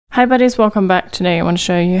Hi buddies, welcome back. Today I want to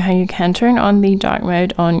show you how you can turn on the dark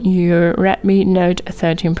mode on your Redmi Note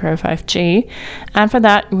 13 Pro 5G. And for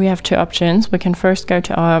that we have two options. We can first go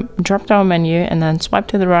to our drop down menu and then swipe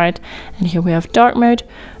to the right, and here we have dark mode,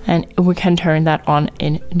 and we can turn that on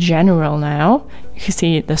in general now. You can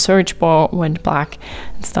see the search bar went black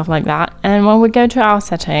and stuff like that. And when we go to our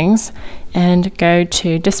settings and go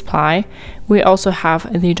to display, we also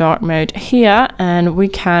have the dark mode here, and we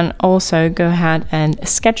can also go ahead and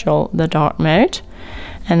schedule the dark mode,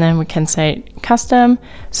 and then we can say custom,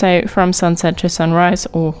 so from sunset to sunrise,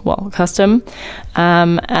 or well, custom,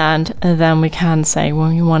 and then we can say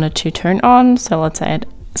when we want it to turn on. So let's say at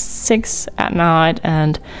 6 at night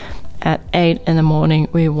and at 8 in the morning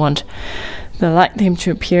we want the light theme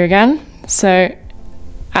to appear again. So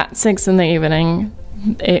at 6 in the evening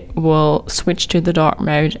it will switch to the dark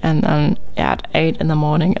mode, and then at 8 in the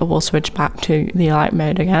morning it will switch back to the light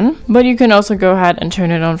mode again. But you can also go ahead and turn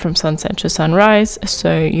it on from sunset to sunrise,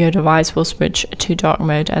 so your device will switch to dark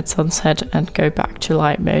mode at sunset and go back to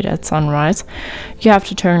light mode at sunrise. You have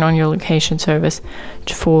to turn on your location service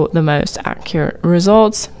for the most accurate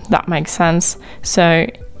results. That makes sense. So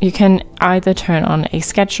you can either turn on a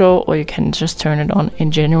schedule or you can just turn it on in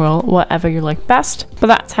general, whatever you like best. But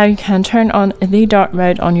that's how you can turn on the dark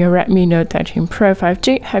mode on your Redmi Note 13 Pro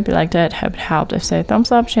 5G. Hope you liked it, hope it helped. If so,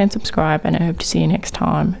 thumbs up, share and subscribe, and I hope to see you next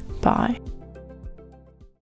time. Bye.